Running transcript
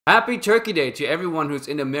Happy Turkey Day to everyone who's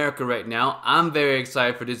in America right now. I'm very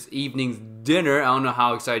excited for this evening's dinner. I don't know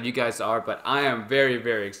how excited you guys are, but I am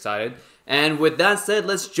very excited. And with that said,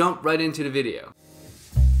 let's jump right into the video.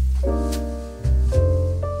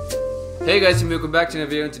 Hey guys, and welcome back to the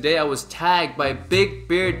video. And today I was tagged by Big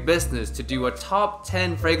Beard Business to do a top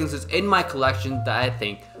 10 fragrances in my collection that I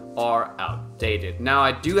think are outdated. Now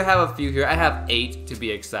I do have a few here. I have 8 to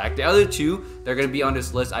be exact. The other 2, they're gonna be on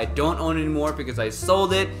this list. I don't own anymore because I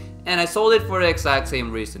sold it, and I sold it for the exact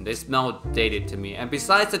same reason. They smell dated to me. And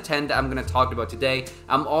besides the 10 that I'm gonna talk about today,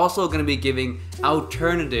 I'm also gonna be giving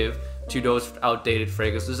alternative to those outdated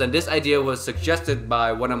fragrances, and this idea was suggested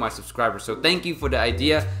by one of my subscribers, so thank you for the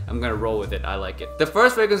idea. I'm gonna roll with it. I like it. The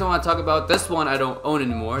first fragrance I want to talk about, this one I don't own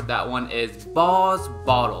anymore. That one is Boss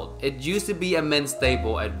Bottled. It used to be a men's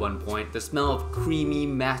staple at one point. The smell of creamy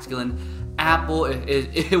masculine apple,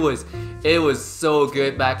 it was so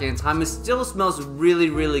good back in time. It still smells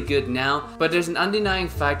really good now, but there's an undenying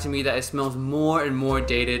fact to me that it smells more and more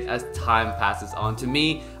dated as time passes on. To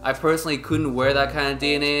me, I personally couldn't wear that kind of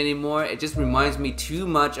DNA anymore. It just reminds me too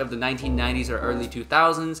much of the 1990s or early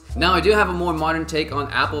 2000s. Now I do have a more modern take on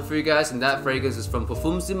apple for you guys, and that fragrance is from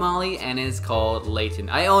Parfumsimali and it's called Layton.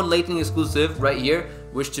 I own Layton exclusive right here,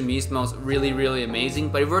 which to me smells really amazing.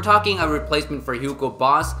 But if we're talking a replacement for Hugo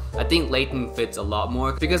Boss, I think Layton fits a lot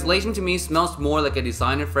more, because Layton to me smells more like a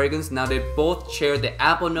designer fragrance. Now they both share the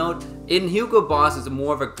apple note. In Hugo Boss, it's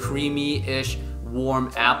more of a creamy-ish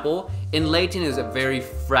warm apple. In Layton is a very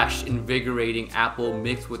fresh, invigorating apple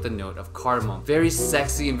mixed with a note of cardamom. Very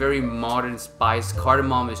sexy and very modern spice.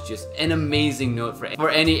 Cardamom is just an amazing note for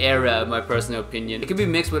any era, in my personal opinion. It can be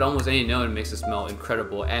mixed with almost any note and makes it smell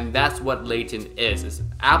incredible, and that's what Layton is. It's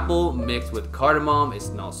apple mixed with cardamom. It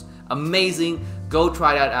smells amazing. Go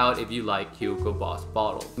try that out if you like Hugo Boss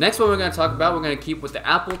Bottle. Next one we're gonna talk about, we're gonna keep with the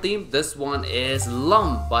apple theme. This one is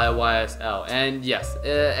Lum by YSL. And yes,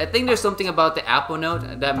 I think there's something about the apple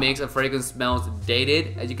note that makes a fragrance smells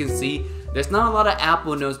dated. As you can see, there's not a lot of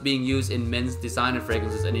apple notes being used in men's designer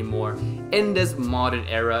fragrances anymore in this modern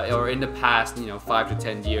era, or in the past, 5 to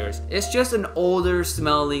 10 years. It's just an older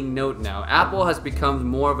smelling note now. Apple has become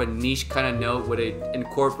more of a niche kind of note where they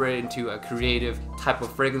incorporate into a creative type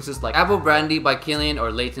of fragrances like Apple Brandy by Killian or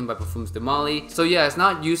Layton by Parfumsimali. So yeah, it's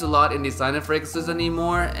not used a lot in designer fragrances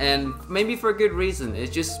anymore, and maybe for a good reason.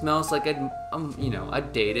 It just smells like a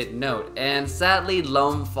dated note, and sadly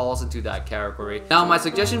Lum falls into that category. Now my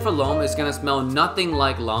suggestion for Lum is gonna smell nothing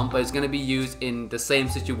like Lum, but it's gonna be used in the same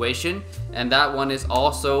situation, and that one is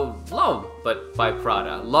also Lum, but by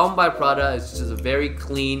Prada. Lum by Prada is just a very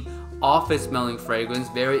clean, office smelling fragrance,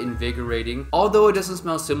 very invigorating. Although it doesn't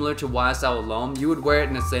smell similar to YSL Alum, you would wear it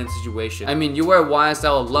in the same situation. I mean, you wear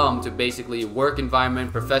YSL Alum to basically work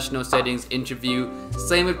environment, professional settings, interview.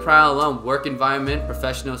 Same with Prada Alum, work environment,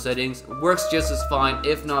 professional settings, works just as fine,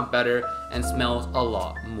 if not better, and smells a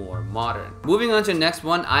lot more modern. Moving on to the next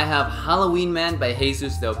one, I have Halloween Man by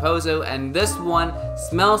Jesus Del Pozo, and this one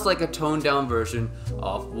smells like a toned down version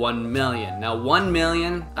of 1 Million. Now 1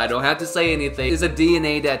 Million, I don't have to say anything, is a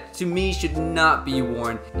DNA that to me should not be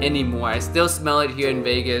worn anymore. I still smell it here in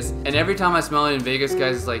Vegas, and every time I smell it in Vegas,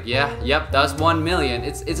 guys, it's like, yeah, yep, that's 1 Million.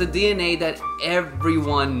 It's a DNA that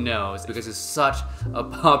everyone knows because it's such a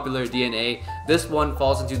popular DNA. This one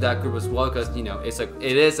falls into that group as well because,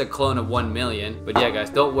 it is a clone of 1 Million. But yeah,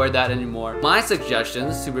 guys, don't wear that anymore. My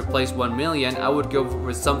suggestions to replace 1 Million, I would go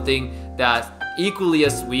with something that's equally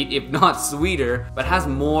as sweet, if not sweeter, but has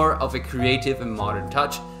more of a creative and modern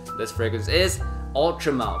touch. This fragrance is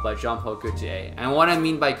Ultra Mal by Jean Paul Gaultier. And what I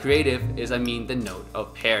mean by creative is I mean the note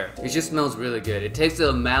of pear. It just smells really good. It takes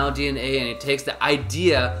the Mal DNA and it takes the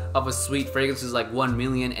idea of a sweet fragrances like 1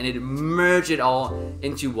 Million and it merges it all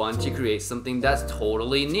into one to create something that's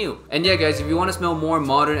totally new. And yeah, guys, if you want to smell more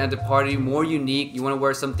modern at the party, more unique, you want to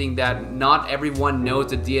wear something that not everyone knows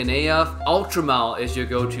the DNA of, Ultra Mal is your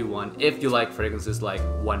go-to one if you like fragrances like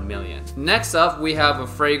 1 Million. Next up, we have a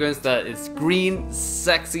fragrance that is green,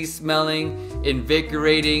 sexy smelling,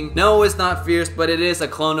 invigorating. No, it's not Fierce, but it is a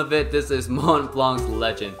clone of it. This is Mont Blanc's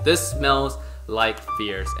Legend. This smells like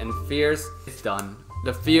Fierce, and Fierce is done.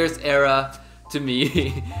 The Fierce era, to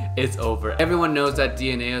me, it's over. Everyone knows that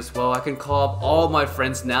DNA as well. I can call up all my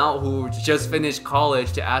friends now who just finished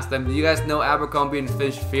college to ask them, do you guys know Abercrombie and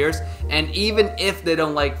Fitch Fierce? And even if they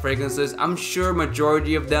don't like fragrances, I'm sure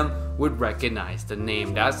majority of them would recognize the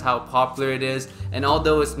name. That's how popular it is. And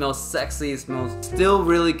although it smells sexy, it smells still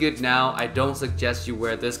really good now. I don't suggest you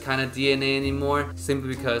wear this kind of DNA anymore,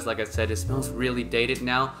 simply because, like I said, it smells really dated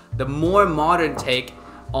now. The more modern take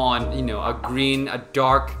on, you know, a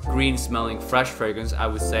dark green smelling fresh fragrance, I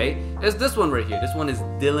would say, is this one right here. This one is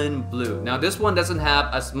Dylan Blue. Now this one doesn't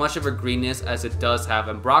have as much of a greenness as it does have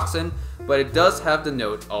Ambroxan, but it does have the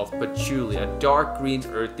note of patchouli, a dark green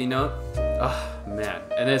earthy note. Oh man,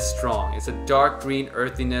 and it's strong. It's a dark green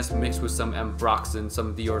earthiness mixed with some Ambroxan,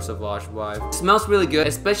 some Dior Sauvage vibe. It smells really good,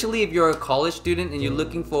 especially if you're a college student and you're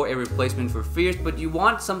looking for a replacement for Fierce, but you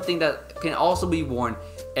want something that can also be worn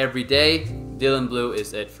every day. Dylan Blue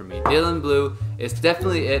is it for me. Dylan Blue is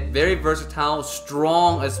definitely it. Very versatile,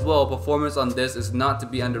 strong as well. Performance on this is not to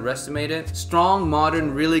be underestimated. Strong,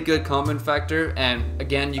 modern, really good comment factor, and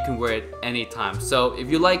again, you can wear it anytime. So if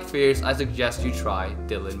you like Fierce, I suggest you try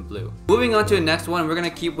Dylan Blue. Moving on to the next one, we're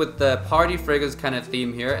gonna keep with the party fragrance kind of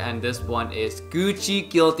theme here, and this one is Gucci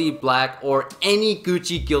Guilty Black, or any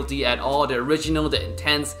Gucci Guilty at all. The original, the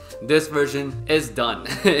intense. This version is done.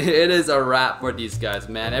 It is a wrap for these guys,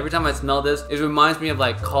 man. Every time I smell this, it reminds me of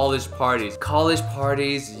like college parties. College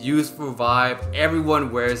parties, youthful vibe,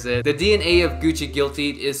 everyone wears it. The DNA of Gucci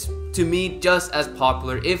Guilty is, to me, just as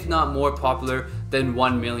popular, if not more popular, than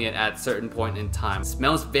 1 million at a certain point in time. It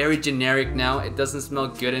smells very generic now. It doesn't smell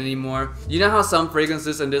good anymore. You know how some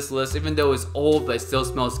fragrances on this list, even though it's old but it still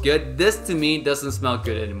smells good, this to me doesn't smell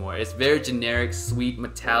good anymore. It's very generic, sweet,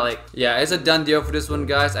 metallic. Yeah, it's a done deal for this one,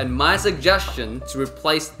 guys. And my suggestion to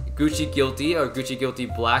replace Gucci Guilty or Gucci Guilty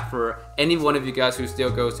Black for any one of you guys who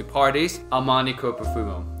still goes to parties, Armani Code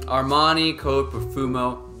Profumo. Armani Code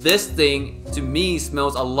Profumo. This thing, to me,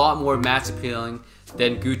 smells a lot more mass appealing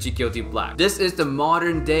than Gucci Guilty Black. This is the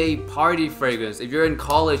modern day party fragrance. If you're in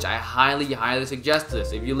college, I highly suggest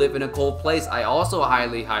this. If you live in a cold place, I also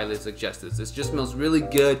highly suggest this. This just smells really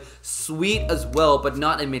good, sweet as well, but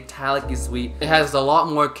not a metallic-y sweet. It has a lot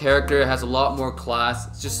more character, it has a lot more class.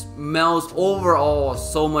 It just smells overall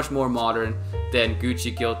so much more modern than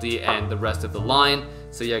Gucci Guilty and the rest of the line.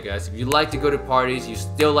 So yeah guys, if you like to go to parties, you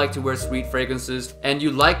still like to wear sweet fragrances, and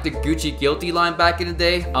you like the Gucci Guilty line back in the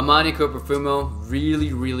day, Armani Code Profumo,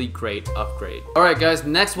 really great upgrade. Alright guys,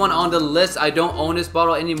 next one on the list, I don't own this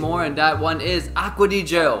bottle anymore, and that one is Acqua di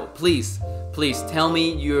Gio. Please tell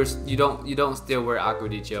me you don't still wear Acqua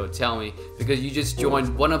di Gio. Tell me, because you just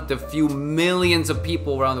joined one of the few millions of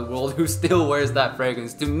people around the world who still wears that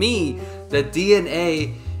fragrance. To me, the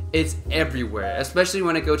DNA, it's everywhere, especially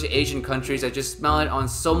when I go to Asian countries. I just smell it on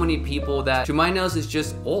so many people that, to my nose, it's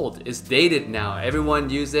just old. It's dated now. Everyone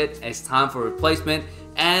uses it. It's time for replacement.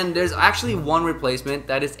 And there's actually one replacement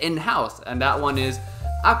that is in-house, and that one is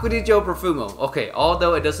Acqua di Gio Profumo. Okay,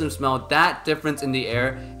 although it doesn't smell that different in the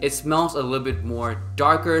air, it smells a little bit more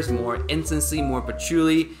darker, more incensey, more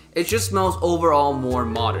patchouli. It just smells overall more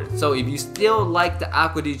modern. So if you still like the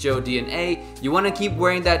Acqua di Gio DNA, you want to keep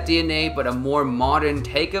wearing that DNA, but a more modern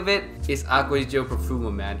take of it is Acqua di Gio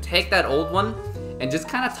Profumo, man. Take that old one and just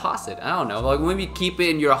kind of toss it. I don't know, like maybe keep it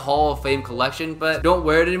in your Hall of Fame collection, but don't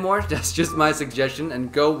wear it anymore. That's just my suggestion,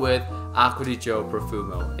 and go with Acqua di Gio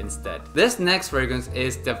Profumo instead. This next fragrance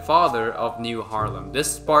is the father of New Harlem.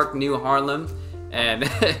 This sparked New Harlem, and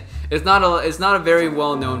it's not a very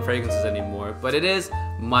well-known fragrances anymore, but it is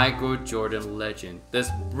Michael Jordan Legend.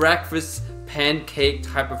 This breakfast pancake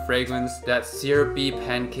type of fragrance, that syrupy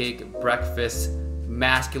pancake breakfast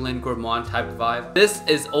masculine gourmand type vibe. This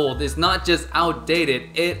is old. It's not just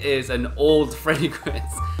outdated, it is an old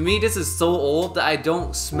fragrance. To me, this is so old that I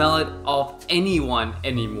don't smell it off anyone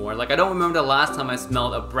anymore. Like, I don't remember the last time I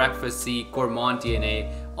smelled a breakfasty gourmand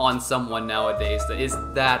DNA on someone nowadays that is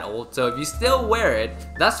that old. So if you still wear it,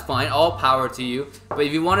 that's fine, all power to you. But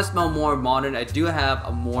if you want to smell more modern, I do have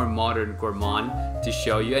a more modern gourmand to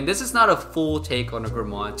show you. And this is not a full take on a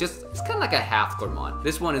gourmand, it's kind of like a half gourmand.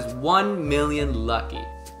 This one is 1 Million Lucky.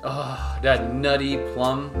 Oh, that nutty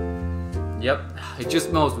plum. Yep, it just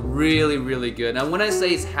smells really good. Now when I say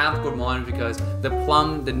it's half gourmand, because the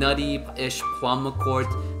plum, the nutty-ish plum accord,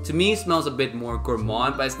 to me smells a bit more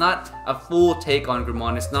gourmand, but it's not a full take on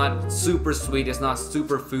gourmand. It's not super sweet, it's not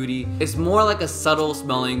super foodie. It's more like a subtle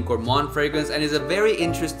smelling gourmand fragrance, and it's a very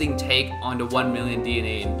interesting take on the 1 Million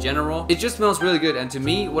DNA in general. It just smells really good, and to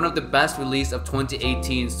me, one of the best release of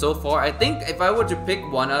 2018 so far. I think if I were to pick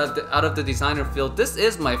one out of the designer field, this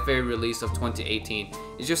is my favorite release of 2018.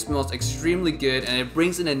 It just smells extremely good, and it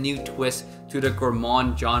brings in a new twist to the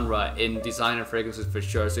gourmand genre in designer fragrances for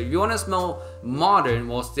sure. So if you want to smell modern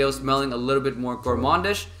while still smelling a little bit more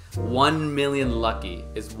gourmandish, 1 Million Lucky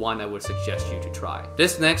is one I would suggest you to try.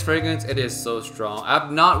 This next fragrance, it is so strong.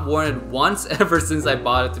 I've not worn it once ever since I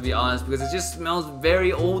bought it, to be honest, because it just smells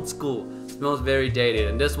very old school. It smells very dated.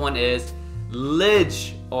 And this one is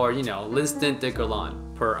Lidge, or you know, L'Instant de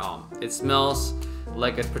Guerlain per Homme. It smells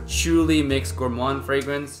like a patchouli mixed gourmand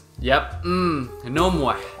fragrance. Yep, no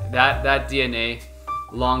more. That DNA,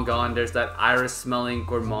 long gone. There's that iris smelling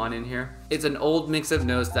gourmand in here. It's an old mix of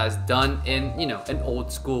notes that's done in, you know, an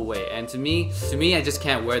old school way. And to me, I just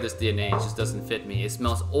can't wear this DNA. It just doesn't fit me. It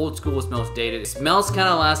smells old school, it smells dated. It smells kind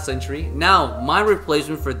of last century. Now, my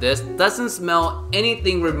replacement for this doesn't smell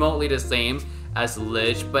anything remotely the same as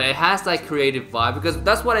Lich, but it has that creative vibe because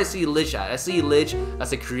that's what I see Lich at. I see Lich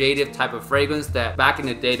as a creative type of fragrance that back in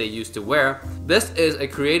the day they used to wear. This is a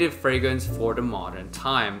creative fragrance for the modern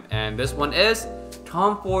time, and this one is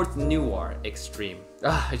Tom Ford's Noir Extreme.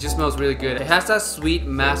 It just smells really good. It has that sweet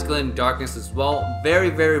masculine darkness as well. Very,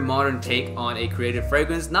 very modern take on a creative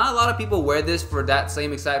fragrance. Not a lot of people wear this for that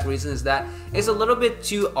same exact reason, is that it's a little bit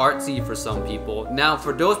too artsy for some people. Now,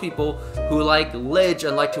 for those people who like Lich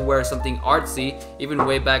and like to wear something artsy, even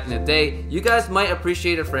way back in the day, you guys might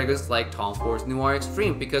appreciate a fragrance like Tom Ford's Noir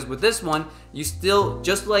Extreme, because with this one, you still,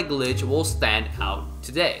 just like Lich, will stand out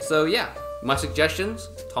today. So yeah. My suggestions,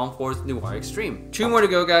 Tom Ford's Noir Extreme. 2 more to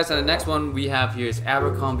go, guys, and the next one we have here is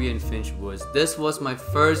Abercrombie and Finch Woods. This was my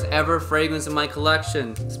first ever fragrance in my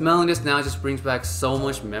collection. Smelling this now just brings back so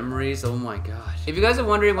much memories, oh my gosh. If you guys are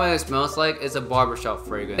wondering what it smells like, it's a barbershop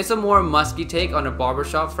fragrance. It's a more musky take on a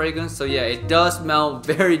barbershop fragrance, so yeah, it does smell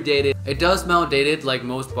very dated. It does smell dated like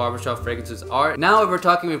most barbershop fragrances are. Now if we're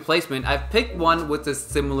talking replacement, I've picked one with a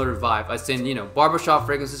similar vibe. As in, you know, barbershop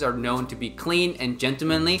fragrances are known to be clean and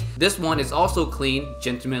gentlemanly. This one is also clean,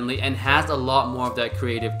 gentlemanly, and has a lot more of that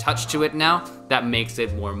creative touch to it now that makes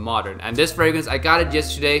it more modern. And this fragrance, I got it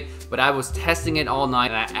yesterday, but I was testing it all night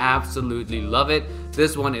and I absolutely love it.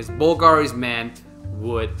 This one is Bulgari's Man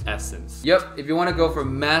Wood Essence. Yep, if you want to go for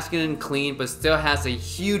masculine and clean but still has a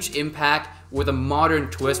huge impact with a modern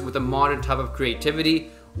twist, with a modern type of creativity,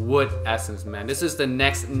 Wood Essence, man. This is the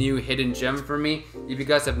next new hidden gem for me. If you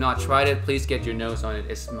guys have not tried it, please get your nose on it.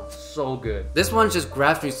 It smells so good. This one just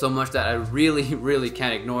grabs me so much that I really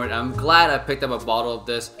can't ignore it. I'm glad I picked up a bottle of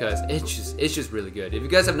this because it's just really good. If you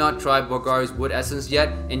guys have not tried Bulgari's Wood Essence yet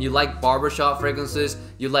and you like barbershop fragrances,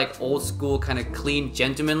 you like old school kind of clean,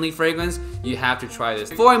 gentlemanly fragrance, you have to try this.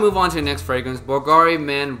 Before I move on to the next fragrance, Bulgari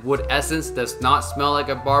Man Wood Essence does not smell like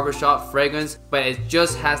a barbershop fragrance, but it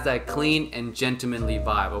just has that clean and gentlemanly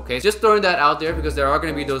vibe. Okay, just throwing that out there because there are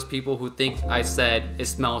going to be those people who think I said it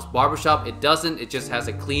smells barbershop. It doesn't. It just has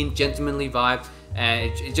a clean, gentlemanly vibe,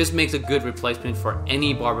 and it just makes a good replacement for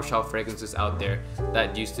any barbershop fragrances out there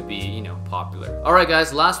that used to be, you know, popular. Alright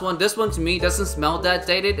guys, last one. This one to me doesn't smell that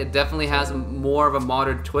dated. It definitely has more of a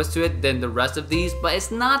modern twist to it than the rest of these, but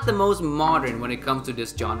it's not the most modern when it comes to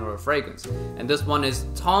this genre of fragrance. And this one is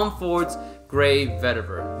Tom Ford's Grey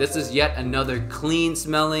Vetiver. This is yet another clean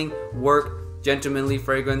smelling, gentlemanly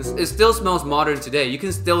fragrance. It still smells modern today. You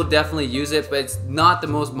can still definitely use it, but it's not the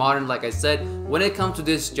most modern. Like I said, when it comes to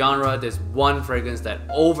this genre, there's one fragrance that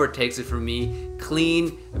overtakes it for me.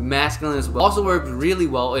 Clean, masculine as well. Also works really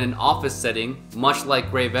well in an office setting, much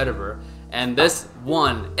like Grey Vetiver. And this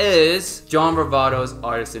one is John Bravado's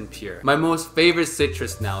Artisan Pure. My most favorite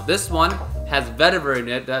citrus now. This one has vetiver in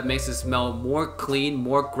it that makes it smell more clean,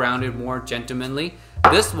 more grounded, more gentlemanly.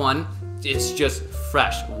 This one, it's just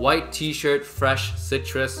fresh. White t-shirt, fresh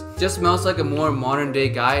citrus. Just smells like a more modern day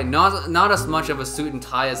guy. Not as much of a suit and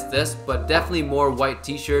tie as this, but definitely more white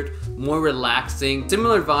t-shirt, more relaxing.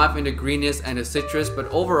 Similar vibe in the greenness and the citrus, but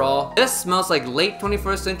overall, this smells like late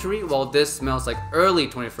 21st century, while this smells like early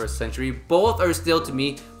 21st century. Both are still, to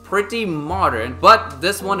me, pretty modern, but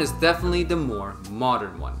this one is definitely the more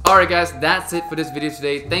modern one. Alright guys, that's it for this video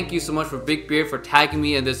today. Thank you so much for Big Beard for tagging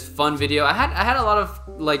me in this fun video. I had a lot of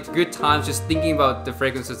like good times just thinking about the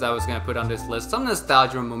fragrances I was gonna put on this list. Some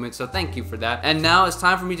nostalgia moments, so thank you for that. And now it's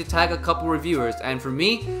time for me to tag a couple reviewers. And for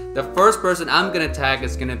me, the first person I'm gonna tag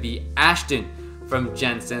is gonna be Ashton from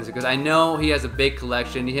Jensen's, because I know he has a big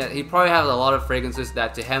collection. He probably has a lot of fragrances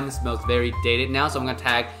that to him smells very dated now, so I'm gonna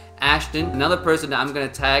tag Ashton. Another person that I'm gonna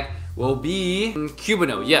tag will be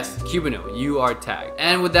Cubano. Yes, Cubano, you are tagged.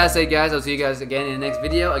 And with that said guys, I'll see you guys again in the next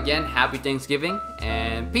video. Again, happy Thanksgiving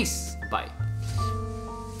and peace. Bye.